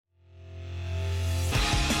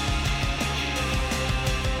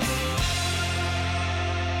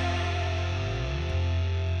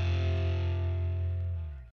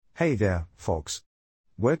Hey there, folks.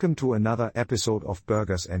 Welcome to another episode of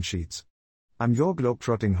Burgers and Sheets. I'm your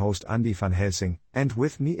globe-trotting host Andy Van Helsing, and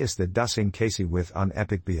with me is the dashing Casey with an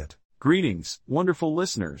epic beard. Greetings, wonderful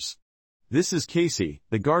listeners. This is Casey,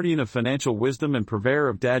 the guardian of financial wisdom and purveyor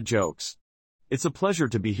of dad jokes. It's a pleasure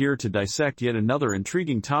to be here to dissect yet another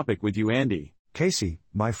intriguing topic with you, Andy. Casey,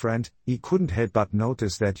 my friend, he couldn't help but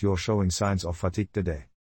notice that you're showing signs of fatigue today.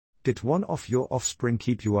 Did one of your offspring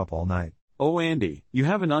keep you up all night? Oh Andy, you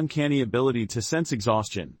have an uncanny ability to sense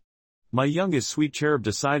exhaustion. My youngest sweet cherub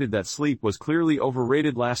decided that sleep was clearly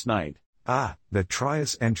overrated last night. Ah, the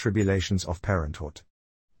trials and tribulations of parenthood.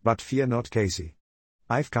 But fear not, Casey.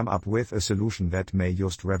 I've come up with a solution that may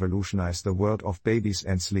just revolutionize the world of babies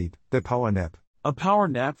and sleep, the power nap. A power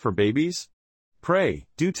nap for babies? Pray,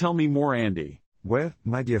 do tell me more, Andy. Well,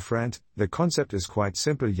 my dear friend, the concept is quite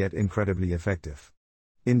simple yet incredibly effective.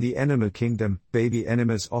 In the animal kingdom, baby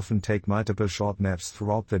animals often take multiple short naps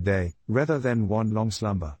throughout the day, rather than one long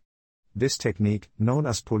slumber. This technique, known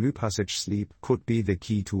as polypassage sleep, could be the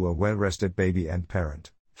key to a well-rested baby and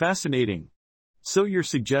parent. Fascinating. So you're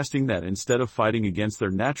suggesting that instead of fighting against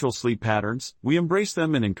their natural sleep patterns, we embrace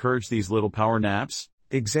them and encourage these little power naps?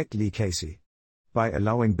 Exactly, Casey. By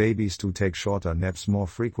allowing babies to take shorter naps more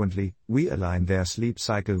frequently, we align their sleep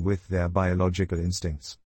cycle with their biological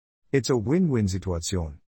instincts. It's a win-win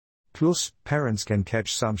situation. Plus, parents can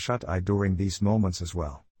catch some shut-eye during these moments as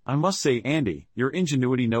well. I must say, Andy, your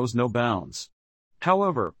ingenuity knows no bounds.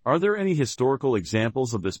 However, are there any historical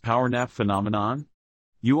examples of this power nap phenomenon?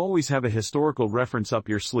 You always have a historical reference up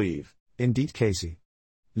your sleeve. Indeed, Casey.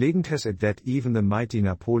 Legend has it that even the mighty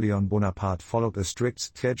Napoleon Bonaparte followed a strict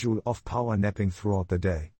schedule of power napping throughout the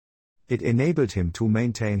day. It enabled him to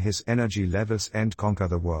maintain his energy levels and conquer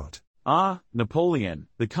the world. Ah, Napoleon,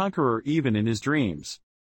 the conqueror even in his dreams.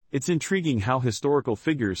 It's intriguing how historical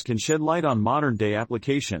figures can shed light on modern-day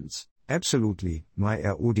applications. Absolutely, my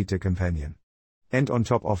erudite companion. And on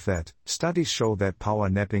top of that, studies show that power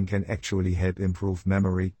napping can actually help improve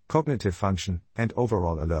memory, cognitive function, and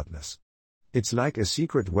overall alertness. It's like a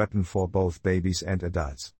secret weapon for both babies and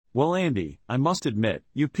adults. Well, Andy, I must admit,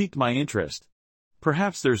 you piqued my interest.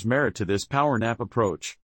 Perhaps there's merit to this power nap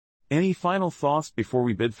approach. Any final thoughts before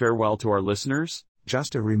we bid farewell to our listeners?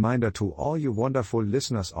 Just a reminder to all you wonderful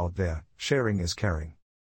listeners out there, sharing is caring.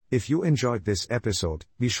 If you enjoyed this episode,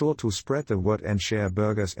 be sure to spread the word and share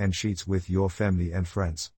Burgers and Sheets with your family and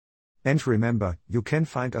friends. And remember, you can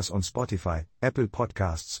find us on Spotify, Apple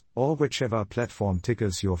Podcasts, or whichever platform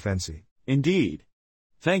tickles your fancy. Indeed.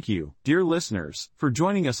 Thank you, dear listeners, for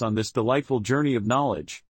joining us on this delightful journey of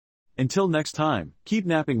knowledge. Until next time, keep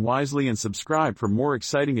napping wisely and subscribe for more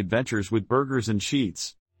exciting adventures with Burgers and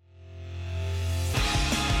Sheets.